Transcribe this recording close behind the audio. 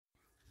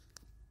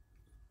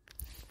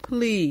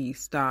Please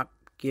stop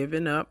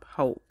giving up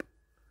hope.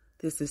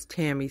 This is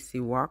Tammy C.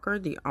 Walker,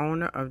 the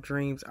owner of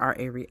Dreams Are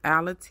a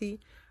Reality.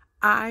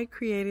 I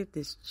created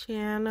this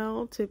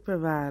channel to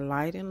provide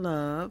light and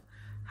love.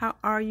 How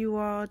are you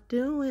all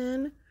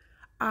doing?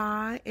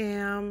 I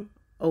am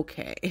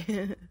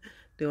okay.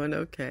 Doing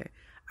okay.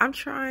 I'm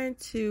trying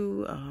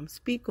to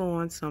speak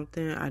on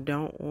something. I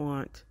don't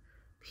want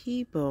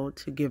people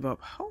to give up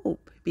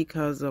hope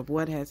because of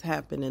what has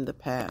happened in the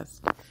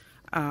past.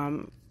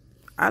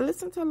 I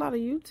listen to a lot of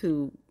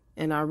YouTube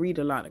and I read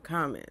a lot of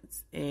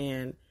comments,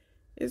 and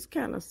it's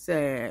kind of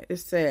sad.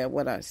 It's sad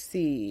what I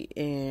see.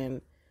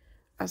 And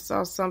I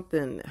saw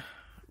something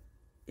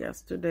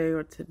yesterday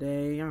or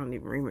today, I don't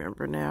even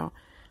remember now.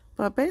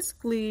 But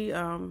basically,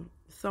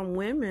 some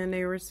women,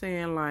 they were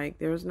saying like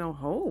there's no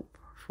hope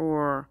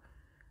for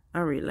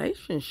a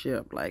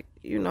relationship. Like,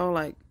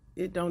 like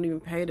it don't even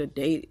pay to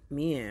date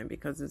men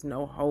because there's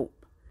no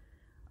hope.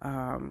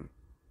 Man,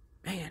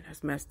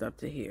 that's messed up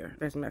to hear.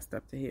 That's messed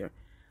up to hear.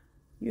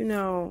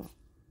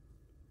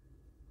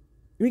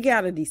 We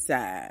got to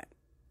decide.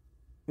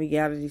 We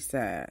got to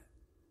decide.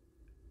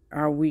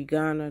 Are we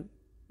gonna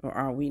or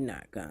are we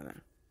not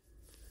gonna?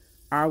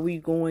 Are we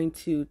going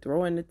to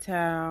throw in the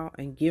towel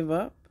and give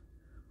up,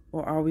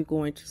 or are we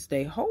going to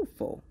stay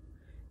hopeful?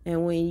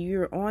 And when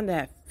you're on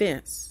that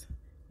fence,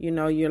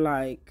 you're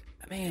like,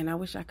 man, I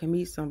wish I could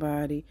meet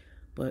somebody,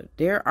 but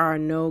there are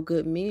no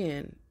good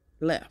men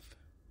left.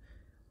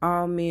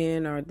 All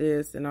men are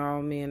this and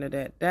all men are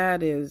that.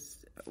 That is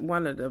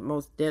one of the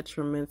most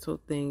detrimental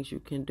things you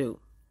can do.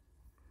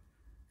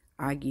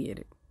 I get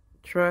it.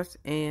 Trust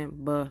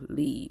and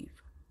believe.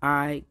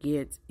 I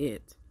get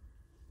it.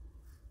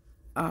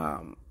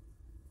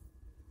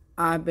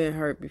 I've been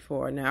hurt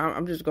before. Now,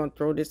 I'm just going to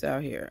throw this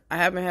out here. I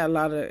haven't had a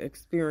lot of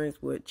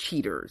experience with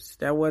cheaters.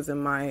 That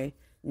wasn't my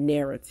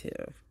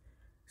narrative.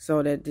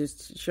 So that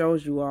just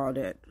shows you all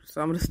that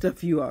some of the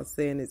stuff you all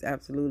saying is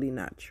absolutely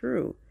not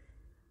true.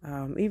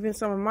 Even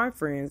some of my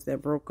friends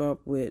that broke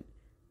up with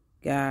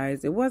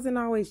guys, it wasn't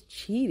always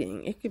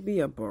cheating. It could be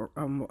a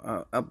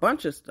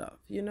bunch of stuff,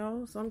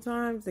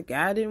 Sometimes the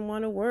guy didn't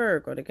want to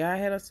work, or the guy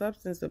had a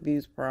substance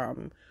abuse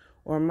problem,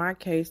 or in my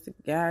case, the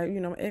guy,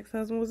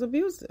 ex-husband was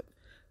abusive.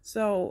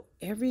 So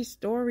every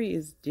story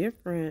is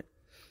different,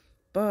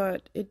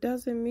 but it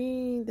doesn't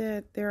mean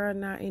that there are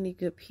not any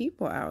good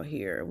people out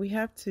here. We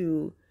have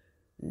to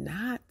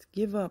not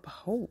give up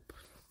hope.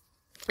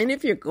 And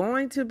if you're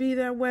going to be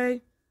that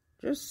way,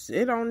 just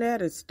sit on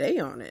that and stay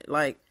on it.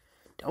 Like,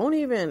 I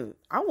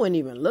wouldn't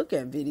even look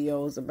at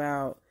videos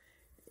about,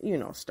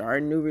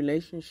 starting new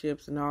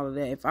relationships and all of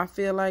that. If I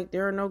feel like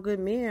there are no good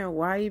men,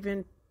 why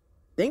even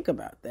think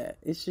about that?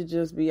 It should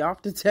just be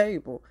off the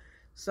table.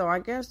 So I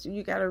guess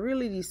you got to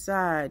really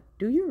decide,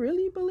 do you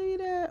really believe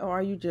that?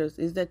 Or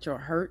is that your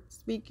hurt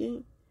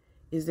speaking?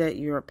 Is that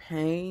your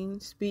pain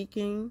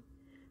speaking?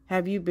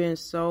 Have you been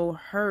so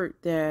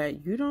hurt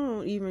that you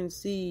don't even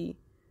see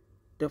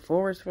the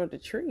forest for the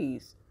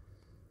trees?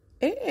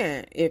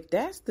 And if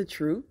that's the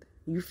truth,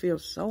 you feel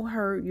so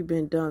hurt, you've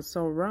been done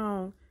so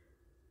wrong,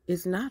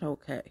 it's not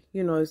okay.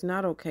 It's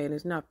not okay, and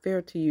it's not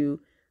fair to you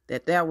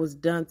that was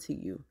done to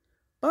you.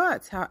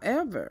 But,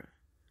 however,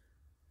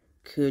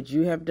 could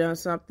you have done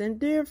something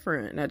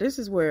different? Now, this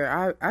is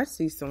where I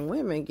see some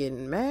women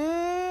getting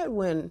mad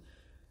when,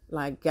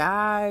 like,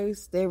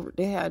 guys, they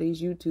have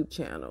these YouTube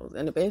channels,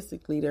 and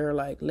basically they're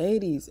like,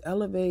 ladies,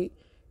 elevate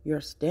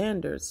your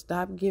standards.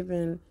 Stop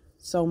giving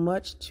so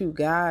much to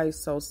guys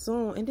so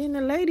soon. And then the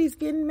ladies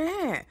getting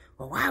mad.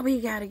 Well, why we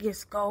gotta get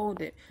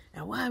scolded?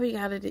 And why we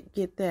gotta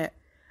get that?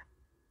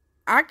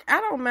 I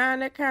don't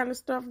mind that kind of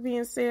stuff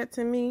being said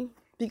to me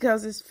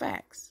because it's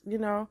facts,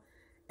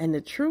 and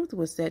the truth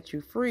will set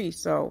you free.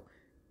 So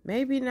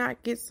maybe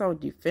not get so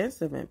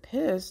defensive and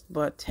pissed,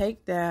 but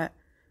take that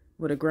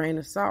with a grain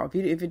of salt.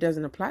 If it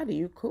doesn't apply to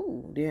you,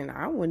 cool. Then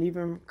I wouldn't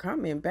even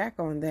comment back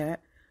on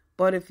that.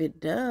 But if it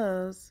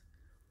does,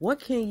 what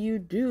can you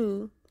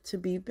do to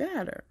be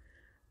better?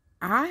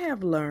 I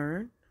have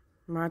learned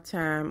my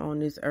time on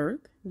this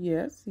earth.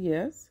 Yes.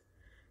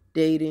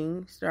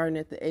 Dating, starting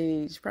at the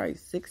age probably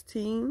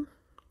 16.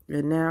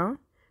 And now,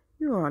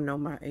 you all know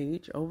my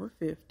age, over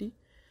 50.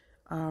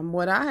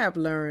 What I have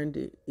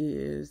learned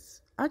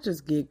is I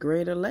just get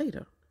greater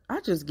later.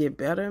 I just get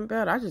better and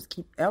better. I just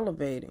keep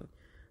elevating.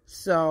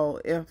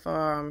 So if,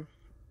 in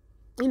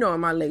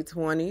my late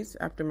 20s,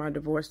 after my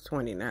divorce,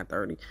 20, not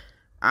 30,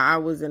 I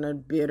was in a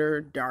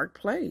bitter, dark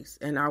place,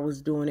 and I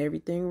was doing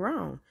everything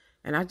wrong.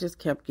 And I just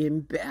kept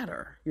getting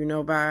better.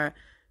 By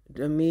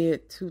the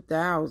mid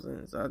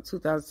 2000s,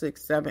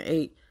 2006, 7,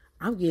 8,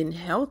 I'm getting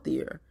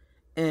healthier.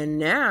 And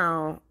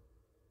now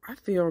I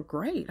feel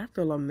great. I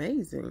feel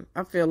amazing.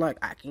 I feel like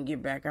I can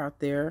get back out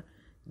there,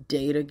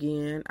 date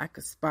again. I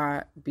could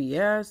spot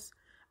BS.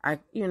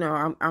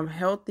 I'm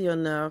healthy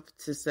enough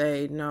to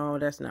say, no,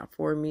 that's not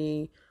for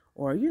me.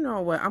 Or,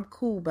 I'm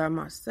cool by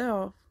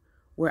myself,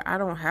 where I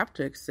don't have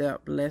to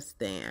accept less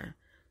than.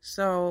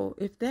 So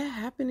if that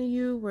happened to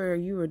you where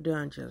you were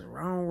done just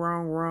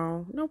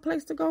wrong, no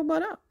place to go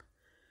but up.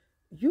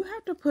 you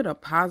have to put a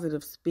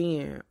positive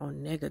spin on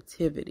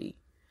negativity.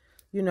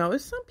 You know,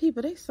 it's some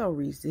people, they so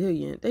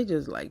resilient. They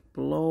just like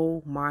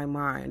blow my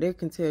mind. They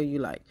can tell you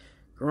like,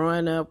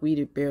 growing up, we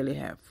did barely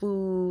have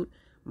food.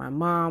 My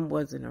mom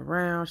wasn't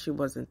around. She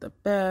wasn't the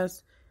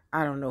best.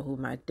 I don't know who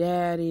my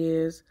dad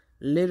is.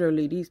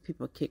 Literally, these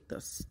people kick the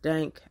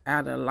stank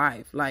out of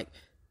life. Like,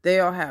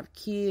 they'll have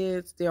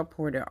kids. They'll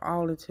pour their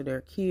all into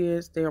their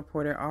kids. They'll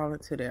pour their all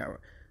into their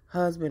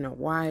husband or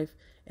wife.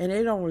 And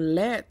they don't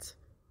let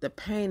the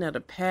pain of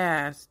the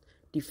past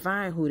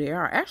define who they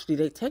are. Actually,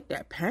 they take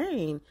that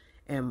pain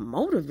and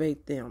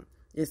motivate them.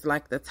 It's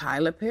like the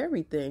Tyler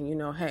Perry thing. You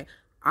know, hey,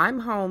 I'm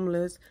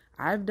homeless.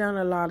 I've done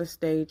a lot of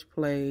stage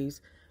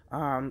plays.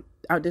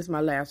 This is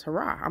my last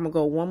hurrah. I'm going to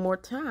go one more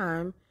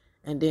time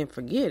and then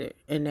forget it.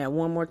 And that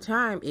one more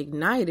time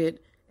ignited.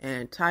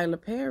 And Tyler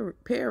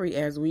Perry,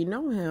 as we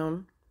know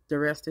him, the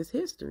rest is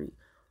history.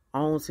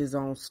 Owns his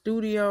own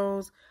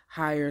studios,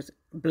 hires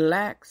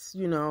blacks,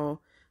 you know,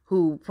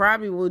 who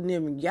probably wouldn't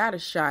even got a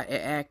shot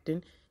at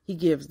acting. He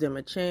gives them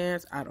a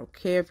chance. I don't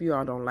care if you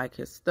all don't like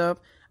his stuff.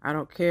 I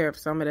don't care if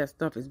some of that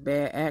stuff is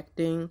bad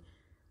acting.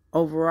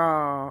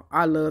 Overall,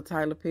 I love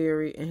Tyler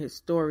Perry, and his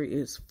story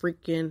is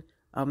freaking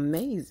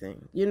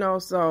amazing. You know,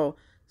 so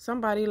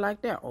somebody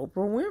like that, Oprah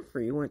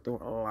Winfrey, went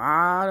through a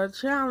lot of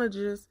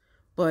challenges,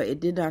 but it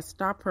did not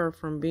stop her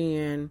from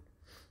being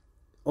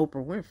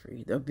Oprah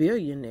Winfrey, the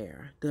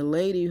billionaire, the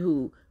lady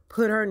who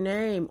put her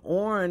name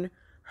on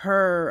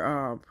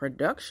her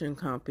production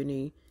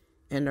company,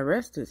 and the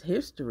rest is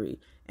history.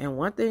 And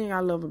one thing I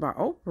love about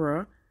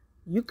Oprah,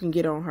 you can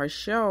get on her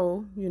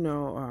show, you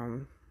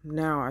know,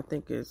 now I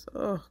think it's,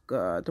 oh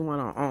God, the one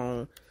on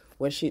OWN,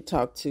 where she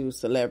talked to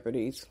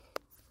celebrities.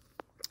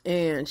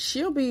 And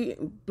she'll be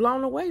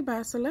blown away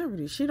by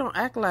celebrities. She don't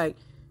act like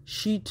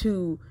she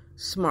too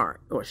smart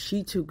or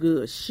she too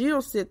good.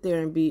 She'll sit there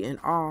and be in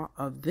awe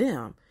of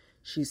them.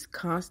 She's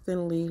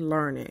constantly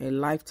learning, a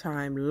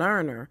lifetime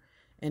learner,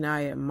 and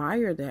I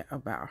admire that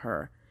about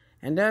her.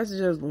 And that's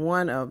just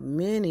one of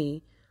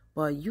many,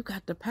 but you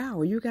got the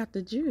power, you got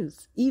the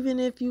juice. Even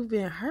if you've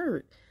been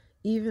hurt,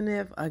 even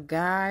if a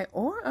guy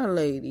or a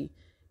lady,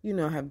 you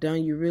know, have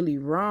done you really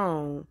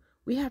wrong,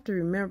 we have to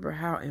remember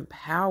how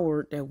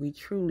empowered that we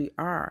truly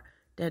are.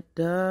 That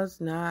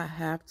does not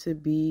have to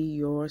be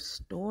your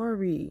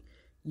story.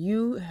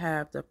 You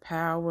have the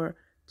power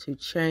to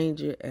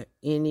change it at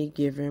any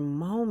given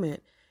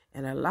moment.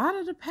 And a lot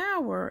of the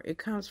power, it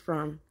comes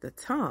from the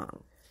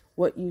tongue,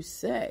 what you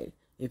say.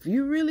 If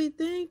you really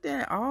think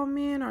that all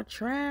men are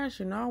trash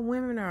and all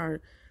women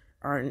are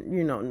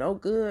you know, no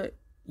good,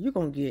 you're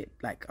going to get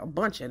like a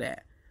bunch of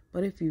that.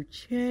 But if you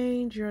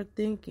change your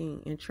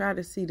thinking and try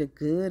to see the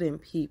good in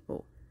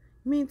people,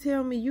 you mean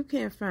tell me you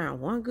can't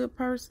find one good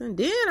person?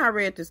 Then I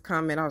read this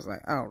comment. I was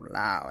like, oh,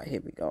 Lord,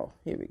 here we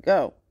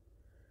go.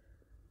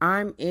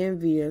 I'm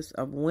envious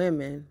of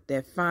women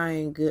that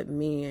find good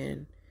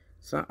men.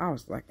 So I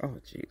was like, oh,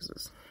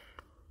 Jesus.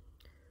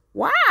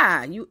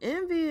 Why? You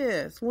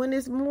envious when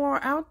there's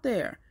more out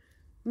there?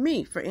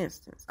 Me, for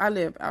instance, I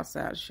live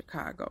outside of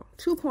Chicago.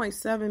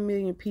 2.7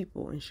 million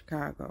people in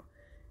Chicago.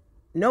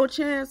 No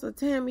chance of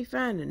Tammy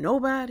finding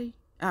nobody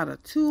out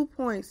of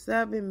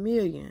 2.7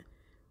 million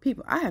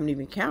people. I haven't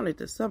even counted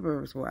the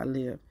suburbs where I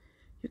live.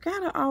 You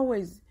gotta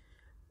always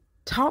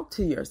talk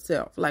to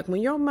yourself. Like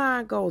when your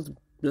mind goes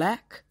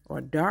black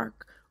or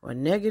dark or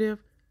negative,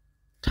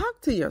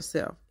 talk to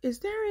yourself. Is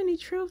there any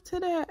truth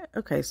to that?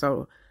 Okay,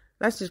 so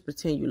let's just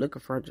pretend you're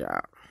looking for a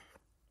job.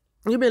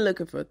 You've been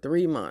looking for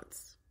 3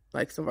 months.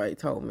 Like somebody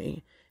told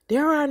me,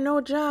 there are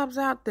no jobs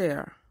out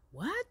there.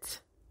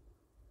 What?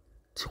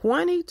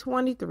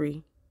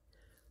 2023,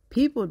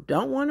 people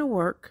don't want to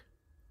work.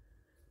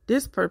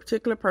 This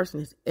particular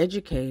person is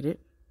educated,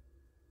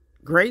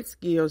 great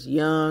skills,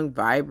 young,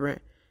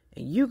 vibrant,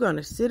 and you're going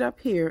to sit up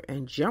here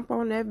and jump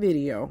on that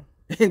video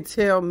and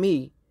tell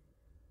me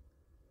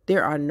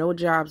there are no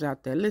jobs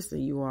out there. Listen,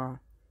 you all,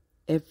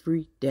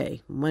 every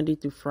day, Monday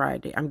through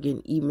Friday, I'm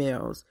getting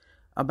emails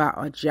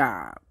about a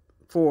job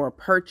for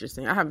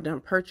purchasing. I haven't done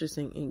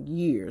purchasing in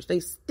years. They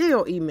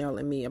still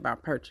emailing me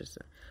about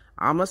purchasing.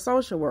 I'm a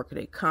social worker.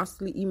 They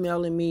constantly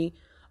emailing me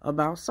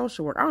about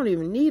social work. I don't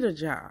even need a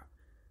job.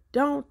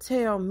 Don't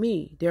tell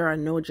me there are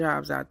no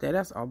jobs out there.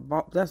 That's a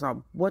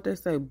what they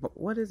say.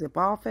 What is it?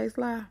 Bald-faced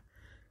lie?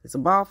 It's a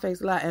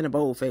bald-faced lie and a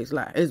bold-faced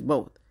lie. It's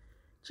both.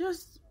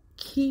 Just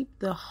keep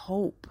the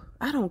hope.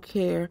 I don't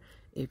care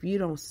if you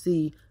don't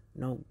see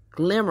no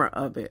glimmer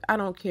of it. I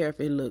don't care if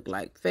it look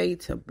like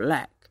fade to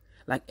black.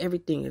 Like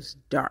everything is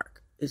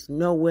dark. It's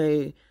no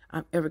way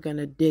I'm ever going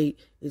to date.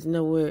 It's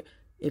nowhere.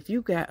 If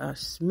you got a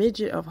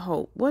smidget of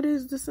hope, what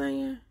is the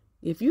saying?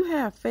 If you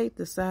have faith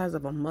the size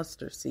of a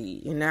mustard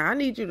seed, and now I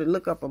need you to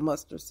look up a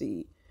mustard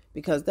seed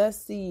because that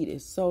seed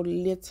is so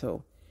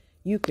little,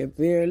 you can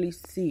barely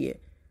see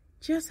it.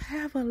 Just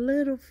have a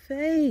little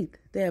faith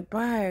that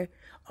by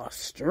a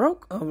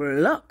stroke of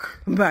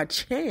luck, by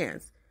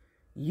chance,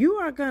 you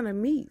are going to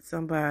meet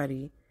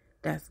somebody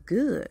that's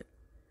good.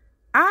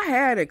 I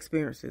had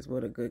experiences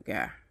with a good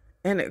guy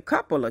and a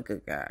couple of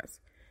good guys.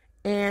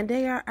 And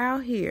they are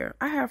out here.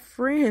 I have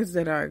friends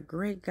that are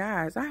great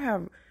guys. I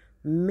have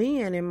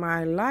men in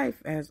my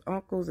life as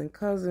uncles and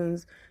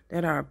cousins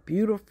that are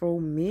beautiful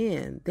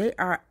men. They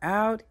are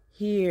out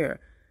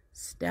here.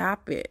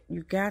 Stop it.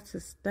 You got to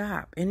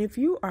stop. And if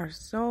you are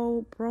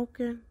so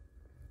broken,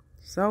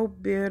 so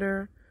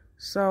bitter,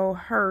 so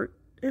hurt,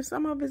 and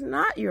some of it's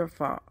not your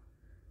fault.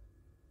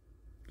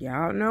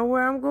 Y'all know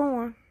where I'm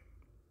going.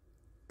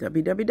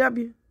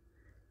 www.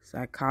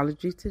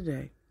 Psychology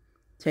Today.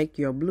 Take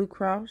your Blue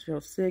Cross, your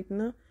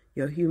Cigna,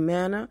 your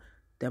Humana,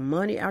 the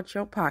money out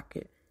your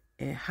pocket,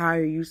 and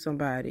hire you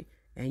somebody.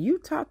 And you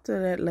talk to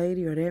that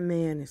lady or that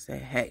man and say,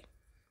 hey,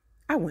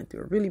 I went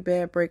through a really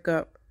bad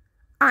breakup.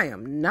 I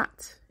am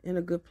not in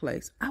a good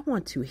place. I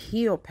want to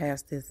heal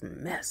past this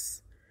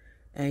mess.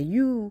 And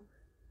you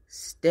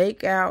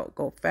stake out,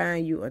 go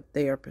find you a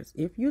therapist.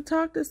 If you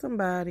talk to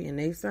somebody and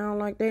they sound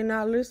like they're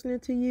not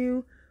listening to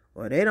you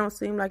or they don't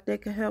seem like they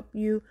can help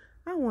you,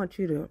 I want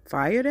you to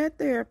fire that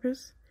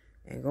therapist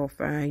and go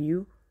find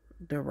you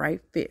the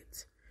right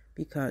fit,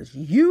 because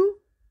you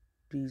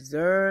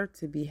deserve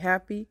to be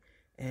happy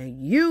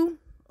and you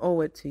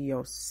owe it to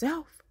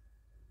yourself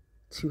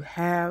to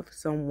have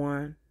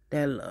someone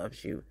that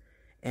loves you.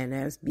 And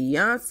as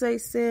Beyonce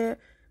said,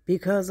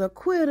 because a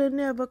quitter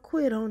never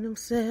quit on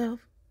himself.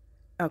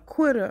 A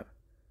quitter?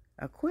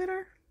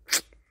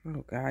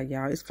 Oh God,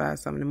 y'all, it's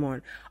 5-something in the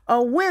morning.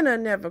 A winner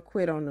never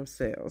quit on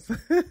themselves.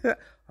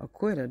 A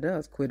quitter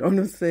does quit on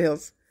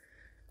themselves.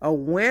 A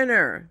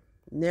winner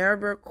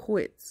never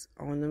quits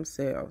on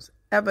themselves.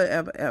 Ever,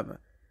 ever, ever.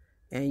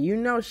 And you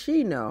know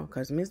she know,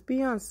 because Miss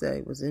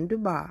Beyonce was in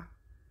Dubai.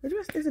 Is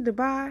it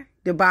Dubai?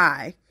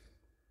 Dubai.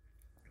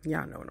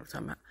 Y'all know what I'm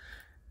talking about.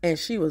 And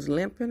she was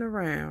limping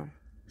around,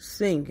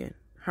 singing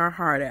her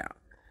heart out.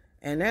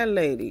 And that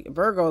lady,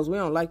 Virgos, we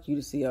don't like you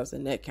to see us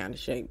in that kind of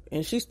shape.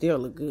 And she still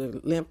look good,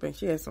 limping.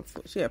 She had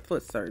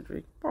foot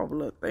surgery. Poor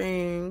little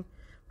thing.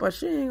 But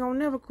she ain't gonna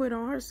never quit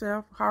on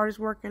herself. Hardest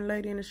working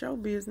lady in the show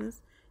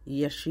business.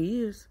 Yes,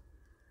 she is.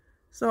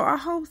 So I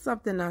hope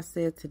something I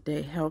said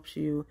today helps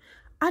you.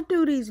 I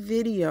do these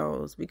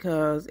videos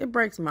because it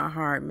breaks my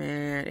heart,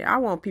 man. I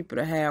want people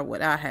to have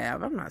what I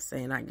have. I'm not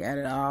saying I got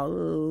it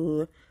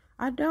all.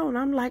 I don't.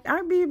 I'm like,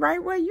 I be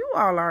right where you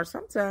all are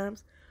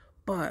sometimes.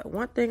 But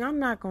one thing I'm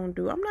not going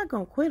to do, I'm not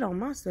going to quit on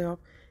myself.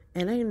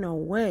 And ain't no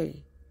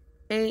way,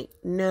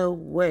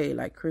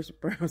 like Chris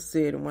Brown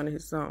said in one of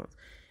his songs,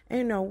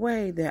 ain't no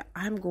way that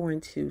I'm going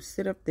to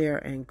sit up there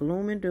and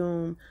gloom and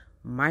doom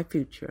my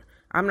future.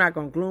 I'm not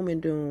going to gloom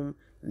and doom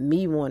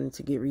me wanting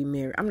to get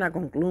remarried. I'm not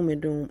going to gloom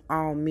and doom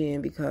all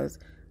men because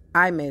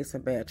I made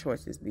some bad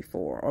choices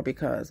before or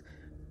because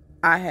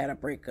I had a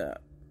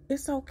breakup.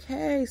 It's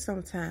okay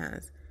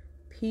sometimes.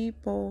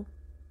 People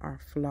are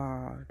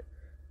flawed.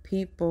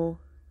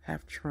 People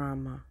have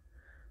trauma.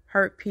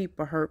 Hurt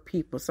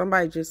people.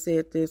 Somebody just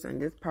said this,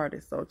 and this part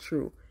is so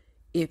true.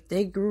 If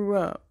they grew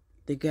up,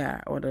 the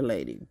guy or the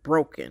lady,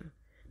 broken,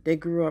 they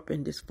grew up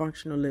in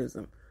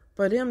dysfunctionalism,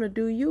 for them to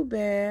do you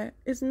bad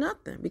is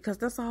nothing, because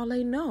that's all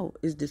they know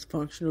is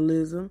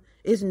dysfunctionalism.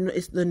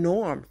 It's the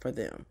norm for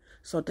them.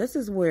 So this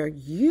is where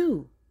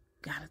you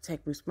got to take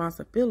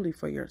responsibility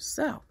for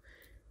yourself.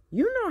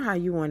 You know how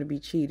you want to be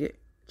cheated.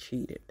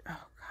 Oh,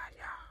 God,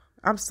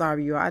 y'all. I'm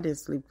sorry, y'all. I didn't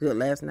sleep good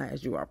last night,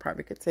 as you all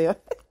probably could tell.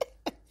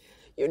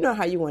 You know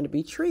how you want to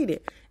be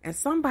treated. And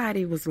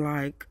somebody was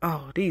like,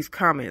 oh, these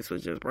comments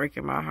was just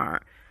breaking my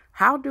heart.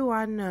 How do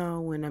I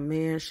know when a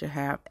man should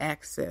have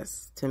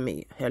access to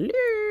me?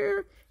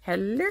 Hello.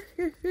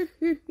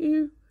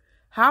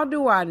 How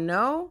do I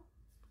know?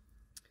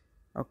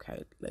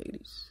 Okay,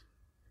 ladies.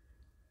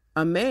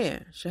 A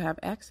man should have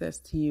access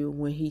to you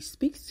when he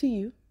speaks to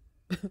you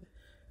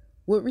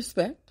with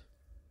respect.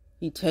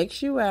 He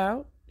takes you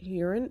out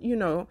here and,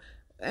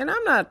 and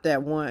I'm not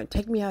that one.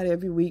 Take me out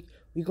every week.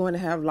 We're going to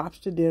have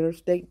lobster dinner,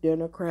 steak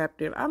dinner, crab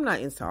dinner. I'm not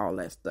into all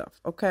that stuff,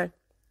 okay?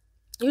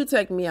 You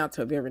take me out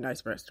to a very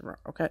nice restaurant,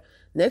 okay?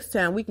 Next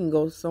time, we can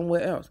go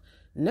somewhere else.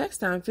 Next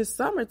time, if it's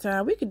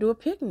summertime, we could do a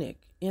picnic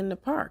in the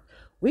park.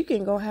 We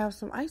can go have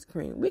some ice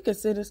cream. We could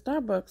sit at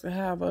Starbucks and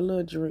have a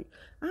little drink.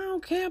 I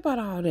don't care about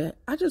all that.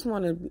 I just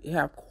want to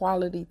have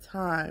quality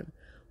time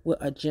with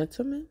a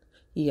gentleman.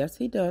 Yes,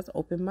 he does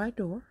open my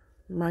door.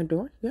 My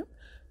door, yep.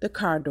 The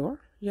car door.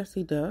 Yes,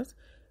 he does.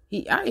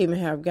 I even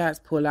have guys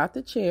pull out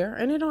the chair,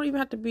 and it don't even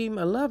have to be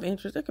my love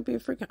interest. It could be a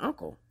freaking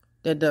uncle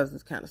that does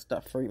this kind of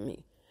stuff for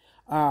me.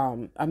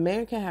 A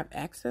man can have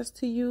access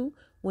to you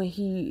when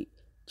he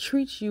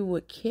treats you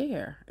with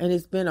care, and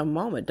it's been a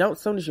moment. As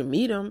soon as you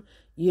meet him,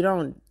 you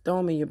don't throw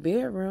him in your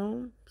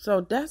bedroom.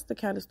 So that's the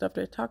kind of stuff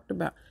they're talking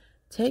about.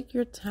 Take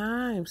your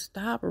time.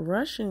 Stop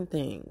rushing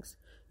things.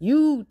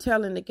 You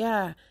telling the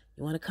guy,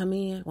 you want to come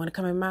in? Want to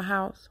come in my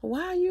house?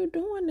 Why are you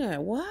doing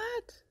that?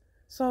 What?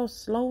 So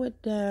slow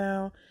it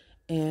down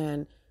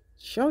and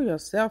show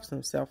yourself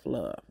some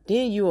self-love.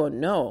 Then you will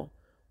know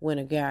when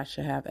a guy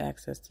should have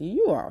access to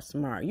you. You are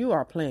smart. You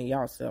are playing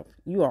yourself.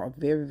 You are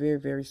very, very,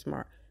 very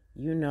smart.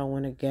 You know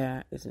when a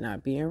guy is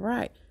not being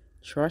right.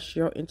 Trust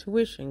your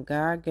intuition.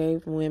 God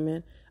gave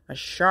women a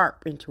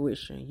sharp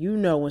intuition. You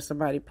know when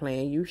somebody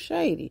playing you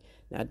shady.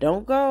 Now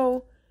don't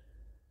go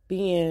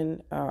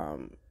being,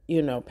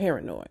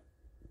 paranoid.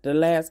 The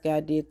last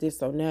guy did this,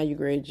 so now you're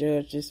going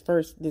to judge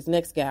this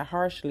next guy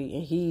harshly,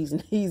 and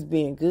he's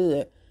being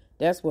good.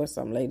 That's where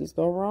some ladies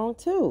go wrong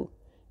too.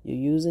 You're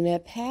using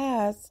that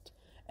past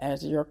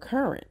as your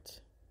current.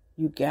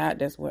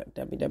 That's what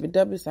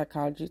www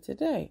Psychology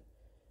Today.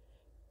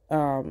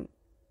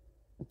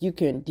 You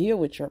can deal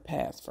with your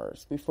past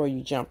first before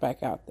you jump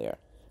back out there.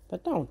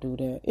 But don't do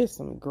that. It's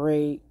some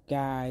great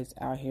guys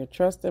out here.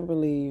 Trust and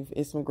believe.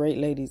 It's some great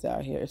ladies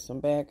out here. It's some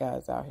bad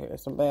guys out here.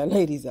 It's some bad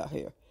ladies out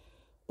here.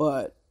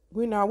 But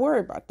we're not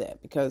worried about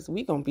that because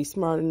we're going to be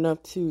smart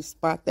enough to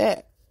spot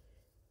that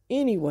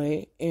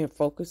anyway and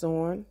focus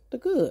on the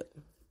good.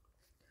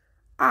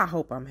 I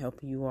hope I'm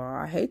helping you all.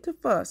 I hate to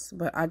fuss,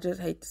 but I just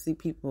hate to see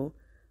people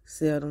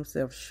sell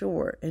themselves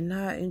short and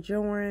not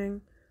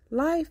enjoying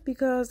life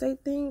because they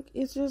think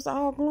it's just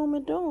all gloom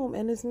and doom,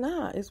 and it's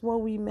not. It's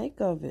what we make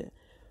of it.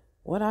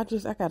 I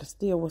got to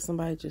steal what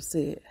somebody just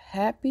said.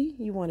 Happy,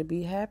 you want to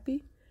be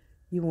happy,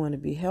 you want to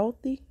be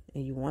healthy,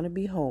 and you want to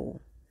be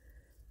whole.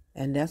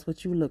 And that's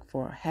what you look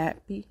for.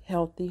 Happy,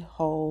 healthy,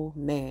 whole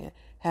man.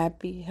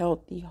 Happy,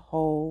 healthy,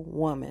 whole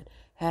woman.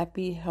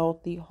 Happy,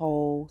 healthy,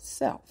 whole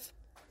self.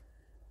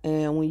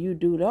 And when you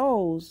do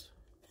those,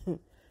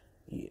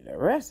 the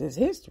rest is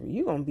history.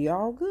 You're going to be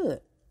all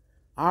good.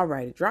 All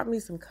right, drop me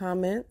some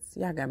comments.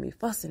 Y'all got me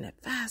fussing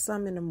at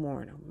 5-something in the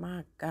morning.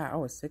 My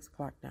God, it's 6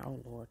 o'clock now.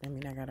 Oh, Lord. I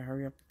mean, I got to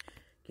hurry up,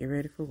 get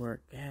ready for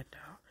work. God,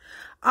 dog.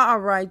 All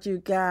right, you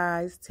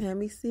guys.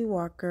 Tammy C.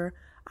 Walker.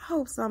 I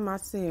hope something I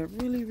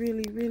said really,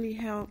 really, really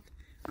helped.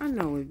 I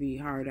know it'd be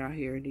hard out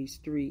here in these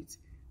streets,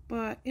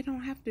 but it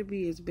don't have to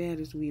be as bad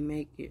as we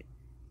make it.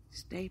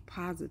 Stay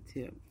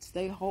positive.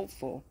 Stay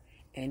hopeful.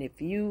 And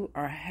if you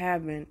are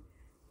having,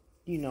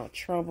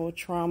 trouble,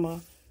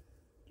 trauma,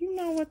 you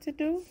know what to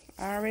do.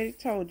 I already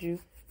told you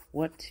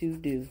what to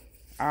do.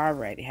 All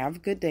righty. Have a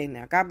good day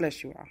now. God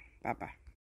bless you all. Bye-bye.